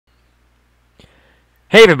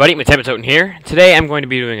Hey everybody, Metapatoten here. Today I'm going to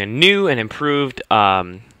be doing a new and improved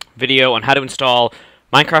video on how to install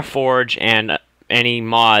Minecraft Forge and any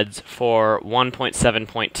mods for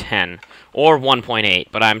 1.7.10 or 1.8,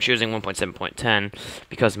 but I'm choosing 1.7.10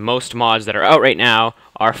 because most mods that are out right now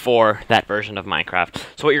are for that version of Minecraft.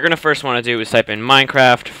 So what you're going to first want to do is type in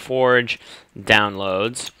Minecraft Forge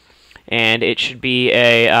downloads, and it should be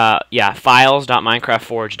a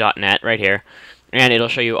files.minecraftforge.net right here, and it'll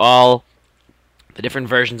show you all the different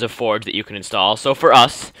versions of Forge that you can install. So for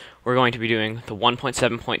us, we're going to be doing the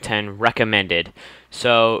 1.7.10 recommended.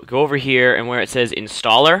 So go over here, and where it says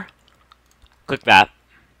installer, click that.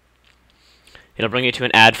 It'll bring you to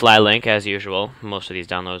an AdFly link as usual. Most of these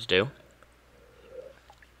downloads do.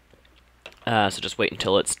 So just wait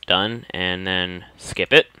until it's done and then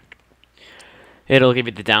skip it. It'll give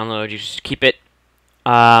you the download. You just keep it.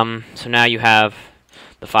 So now you have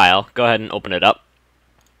the file. Go ahead and open it up.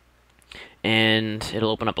 And it'll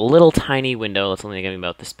open up a little tiny window that's only going to be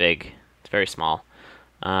about this big. It's very small.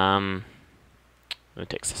 It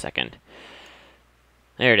takes a second.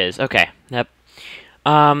 There it is. Okay. Yep.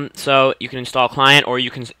 So you can install client, or you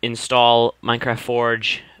can install Minecraft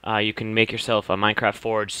Forge. You can make yourself a Minecraft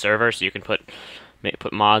Forge server, so you can put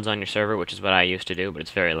mods on your server, which is what I used to do, but it's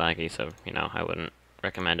very laggy, so I wouldn't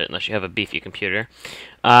recommend it unless you have a beefy computer.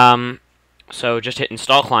 So just hit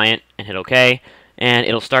install client and hit OK. And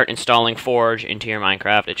it'll start installing Forge into your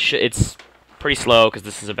Minecraft. It's pretty slow because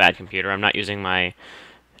this is a bad computer. I'm not using my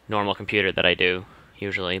normal computer that I do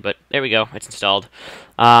usually, but there we go. It's installed.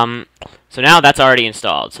 So now that's already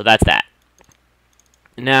installed. So that's that.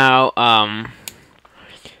 Now,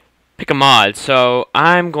 pick a mod. So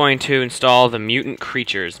I'm going to install the Mutant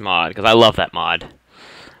Creatures mod because I love that mod.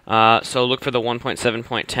 So look for the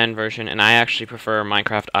 1.7.10 version, and I actually prefer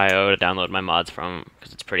Minecraft.io to download my mods from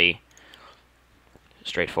because it's pretty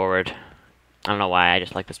straightforward. I don't know why, I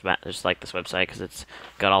just like this website because it's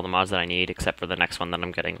got all the mods that I need except for the next one that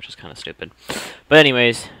I'm getting, which is kind of stupid. But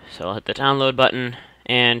anyways, so I'll hit the download button,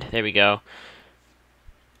 and there we go.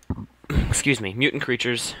 Excuse me, Mutant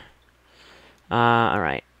Creatures.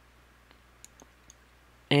 Alright.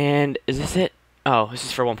 And is this it? Oh, this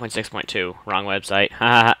is for 1.6.2. Wrong website.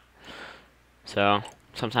 Haha. So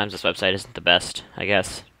sometimes this website isn't the best, I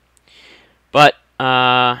guess. But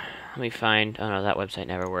let me find. Oh no, that website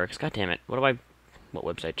never works. God damn it! What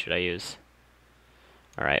website should I use?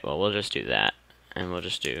 All right. Well, we'll just do that, and we'll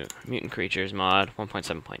just do Mutant Creatures mod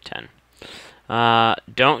 1.7.10.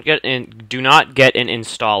 Do not get an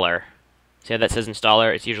installer. See how that says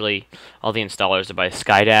installer? It's usually all the installers are by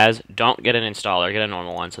Skydaz. Don't get an installer. Get a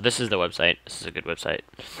normal one. So this is the website. This is a good website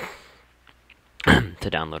to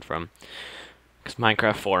download from, because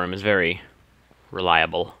Minecraft Forum is very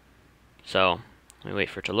reliable. So let me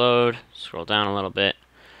wait for it to load, scroll down a little bit.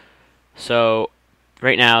 So,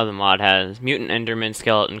 right now the mod has Mutant Enderman,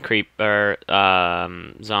 Skeleton, Creeper,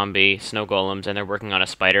 Zombie, Snow Golems, and they're working on a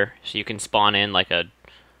spider. So you can spawn in like a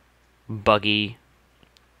buggy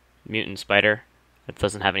mutant spider that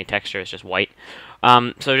doesn't have any texture, it's just white.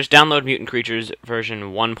 So just download Mutant Creatures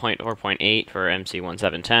version 1.4.8 for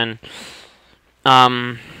MC1710.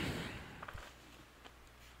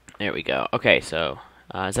 There we go. Okay, so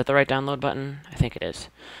is that the right download button? I think it is.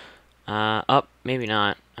 Maybe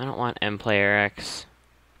not. I don't want MPlayerX.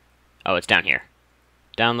 Oh, it's down here.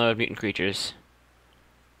 Download Mutant Creatures.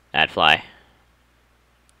 AdFly.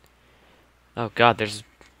 Oh god, there's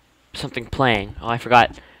something playing. Oh, I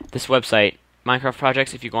forgot. This website, Minecraft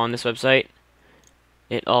Projects, if you go on this website,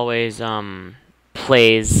 it always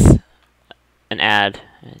plays an ad.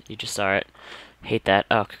 You just saw it. Hate that.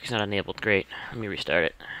 Oh, cookie's not enabled. Great. Let me restart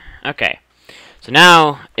it. Okay. So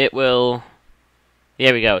now it will.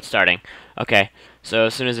 There we go, it's starting. Okay, so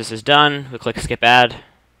as soon as this is done, we'll click skip ad.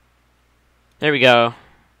 There we go.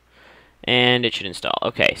 And it should install.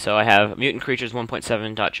 Okay, so I have Mutant Creatures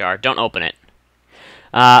 1.7.jar. Don't open it.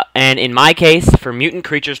 And in my case, for Mutant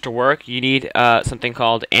Creatures to work, you need something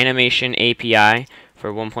called Animation API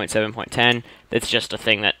for 1.7.10. That's just a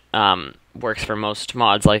thing that works for most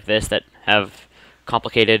mods like this that have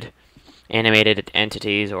complicated animated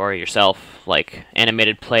entities, or yourself, like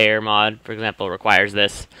Animated Player mod, for example, requires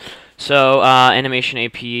this. So, Animation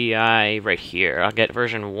API right here. I'll get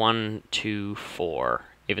version 1.2.4,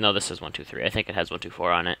 even though this is 1.2.3. I think it has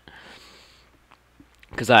 1.2.4 on it,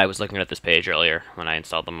 because I was looking at this page earlier when I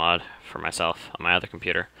installed the mod for myself on my other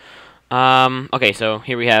computer. Okay, so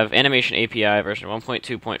here we have Animation API version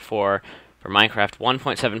 1.2.4 for Minecraft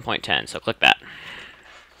 1.7.10, so click that.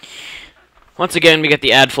 Once again, we get the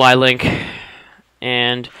AdFly link,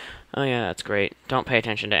 and oh yeah, that's great. Don't pay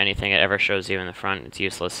attention to anything it ever shows you in the front, it's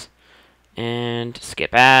useless. And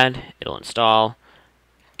skip ad, it'll install,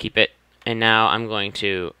 keep it. And now I'm going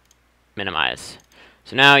to minimize.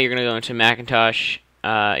 So now you're going to go into Macintosh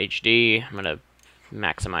HD. I'm going to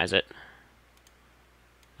maximize it.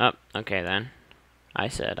 Oh, okay then. I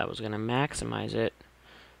said I was going to maximize it.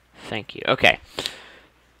 Thank you. Okay.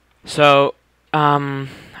 So, I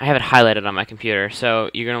have it highlighted on my computer. So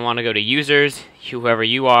you're going to want to go to Users, whoever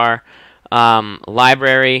you are,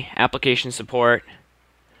 Library, Application Support,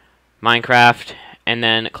 Minecraft, and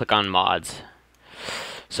then click on Mods.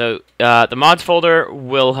 So the Mods folder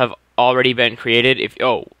will have already been created.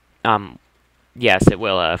 Yes, it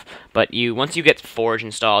will have. But once you get Forge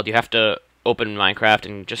installed, you have to open Minecraft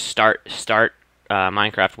and just start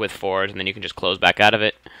Minecraft with Forge, and then you can just close back out of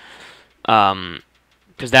it.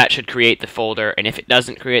 Because that should create the folder, and if it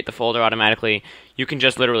doesn't create the folder automatically, you can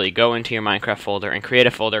just literally go into your Minecraft folder and create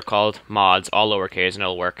a folder called Mods, all lowercase, and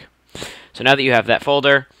it'll work. So now that you have that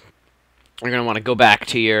folder, you're going to want to go back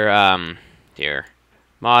to your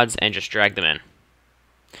mods and just drag them in.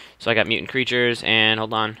 So I got Mutant Creatures, and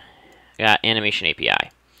hold on, I got Animation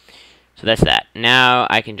API. So that's that. Now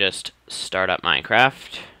I can just start up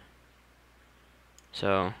Minecraft.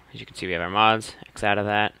 So as you can see, we have our mods. X out of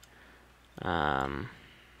that.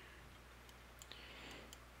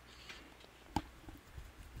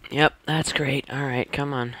 Yep, that's great. Alright,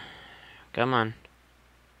 come on. Come on.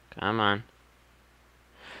 Come on.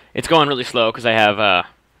 It's going really slow because I have,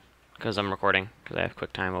 because I'm recording, because I have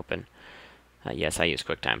QuickTime open. Yes, I use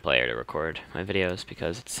QuickTime Player to record my videos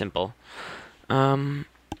because it's simple. Alright.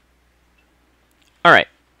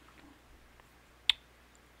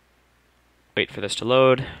 Wait for this to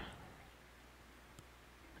load.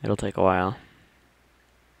 It'll take a while.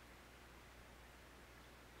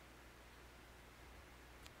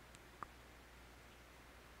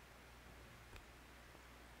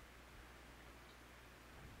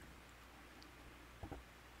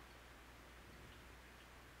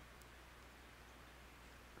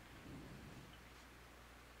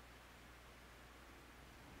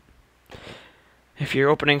 If you're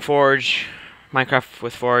opening Forge, Minecraft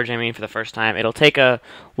with Forge, I mean, for the first time, it'll take a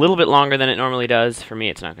little bit longer than it normally does. For me,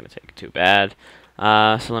 it's not going to take too bad.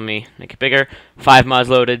 So let me make it bigger. 5 mods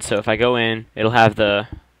loaded, so if I go in, it'll have the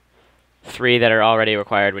 3 that are already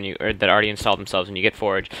required when or that already installed themselves when you get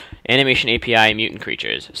Forge. Animation API, Mutant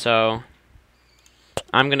Creatures. So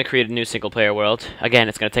I'm going to create a new single-player world. Again,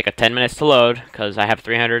 it's going to take 10 minutes to load, because I have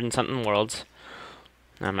 300 and something worlds.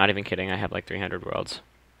 I'm not even kidding, I have like 300 worlds.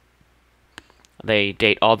 They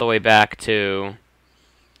date all the way back to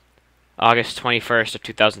August 21st of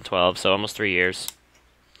 2012, so almost 3 years.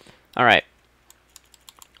 Alright.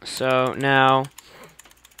 So now,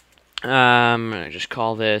 I'm going to just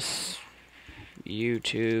call this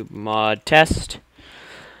YouTube mod test.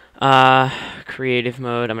 Creative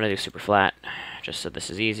mode, I'm going to do super flat, just so this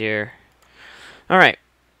is easier. Alright.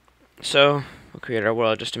 So, we'll create our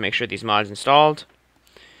world just to make sure these mods installed.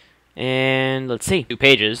 And let's see, 2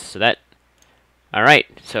 pages, so that...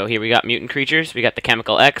 Alright, so here we got Mutant Creatures. We got the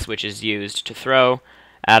Chemical X, which is used to throw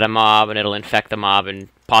at a mob, and it'll infect the mob and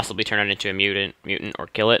possibly turn it into a mutant or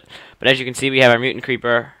kill it. But as you can see, we have our Mutant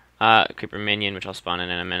Creeper, Creeper Minion, which I'll spawn in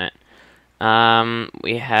a minute.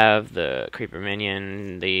 We have the Creeper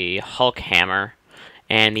Minion, the Hulk Hammer,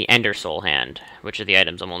 and the Ender Soul Hand, which are the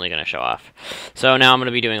items I'm only going to show off. So now I'm going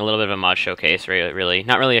to be doing a little bit of a mod showcase, really.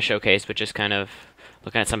 Not really a showcase, but just kind of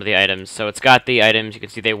looking at some of the items. So it's got the items, you can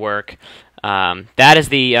see they work. That is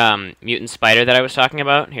the mutant spider that I was talking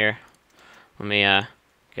about. Here, let me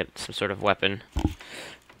get some sort of weapon.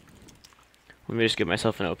 Let me just give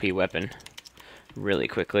myself an OP weapon really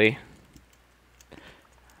quickly.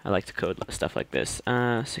 I like to code stuff like this.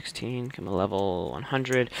 16, come to level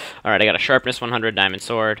 100. Alright, I got a sharpness 100 diamond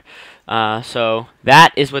sword. So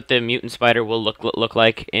that is what the mutant spider will look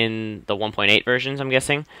like in the 1.8 versions, I'm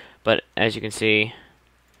guessing. But as you can see,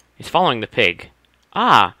 he's following the pig.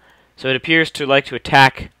 Ah! So it appears to like to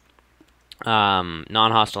attack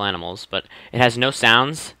non-hostile animals, but it has no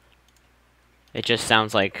sounds. It just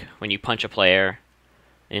sounds like when you punch a player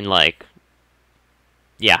in, like,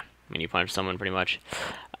 yeah, when you punch someone, pretty much.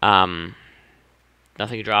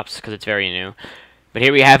 Nothing drops because it's very new. But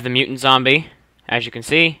here we have the mutant zombie. As you can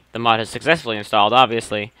see, the mod has successfully installed,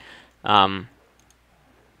 obviously. We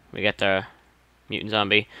got the mutant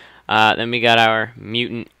zombie. Then we got our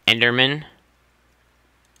mutant enderman.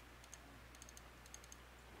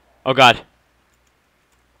 Oh god.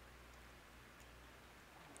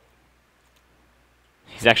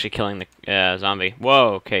 He's actually killing the zombie.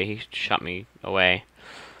 Whoa, okay, he shot me away.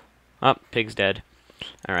 Oh, pig's dead.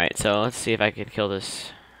 Alright, so let's see if I can kill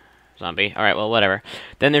this zombie. Alright, well, whatever.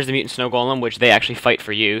 Then there's the mutant snow golem, which they actually fight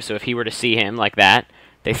for you, so if he were to see him like that,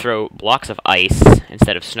 they throw blocks of ice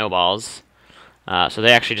instead of snowballs. So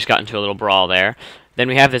they actually just got into a little brawl there. Then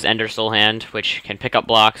we have this Ender Soul Hand, which can pick up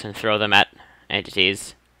blocks and throw them at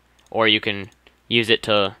entities, or you can use it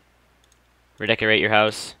to redecorate your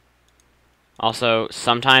house. Also,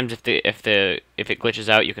 sometimes if it glitches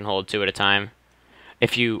out, you can hold 2 at a time.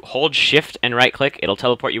 If you hold Shift and right-click, it'll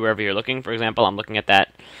teleport you wherever you're looking. For example, I'm looking at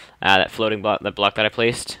that floating block, that block that I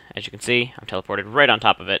placed. As you can see, I'm teleported right on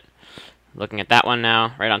top of it. Looking at that one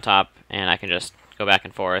now, right on top, and I can just go back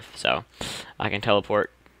and forth. So I can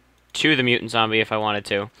teleport to the mutant zombie if I wanted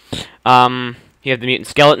to. You have the mutant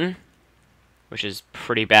skeleton, which is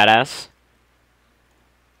pretty badass.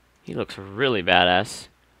 He looks really badass.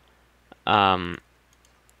 And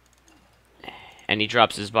he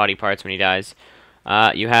drops his body parts when he dies.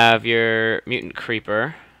 You have your mutant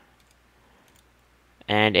creeper,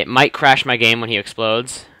 and it might crash my game when he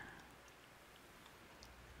explodes.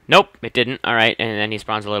 Nope, it didn't. Alright, and then he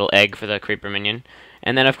spawns a little egg for the creeper minion.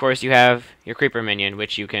 And then, of course, you have your creeper minion,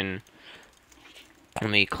 which you can... Let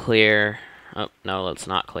me clear... Oh, no, let's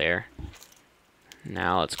not clear.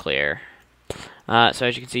 Now let's clear. So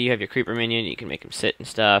as you can see, you have your creeper minion. You can make him sit and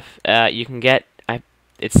stuff. You can get...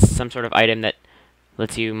 it's some sort of item that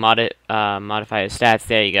lets you modify his stats.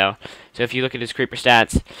 There you go. So if you look at his creeper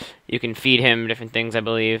stats, you can feed him different things, I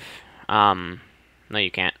believe. No,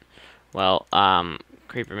 you can't. Well,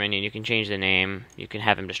 creeper minion, you can change the name. You can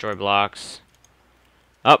have him destroy blocks.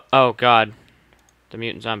 Oh god. The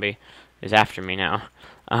mutant zombie is after me now.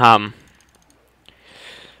 Alright,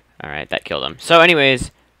 that killed him. So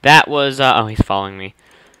anyways, that was, oh, he's following me.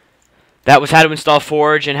 That was how to install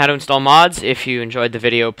Forge and how to install mods. If you enjoyed the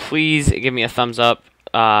video, please give me a thumbs up.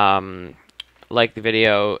 Like the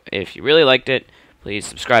video. If you really liked it, please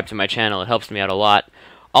subscribe to my channel. It helps me out a lot.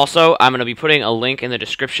 Also, I'm going to be putting a link in the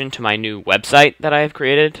description to my new website that I have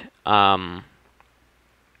created.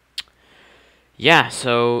 Yeah,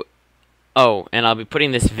 so... Oh, and I'll be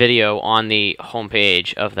putting this video on the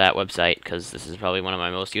homepage of that website, because this is probably one of my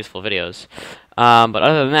most useful videos. But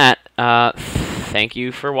other than that, thank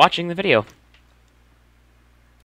you for watching the video.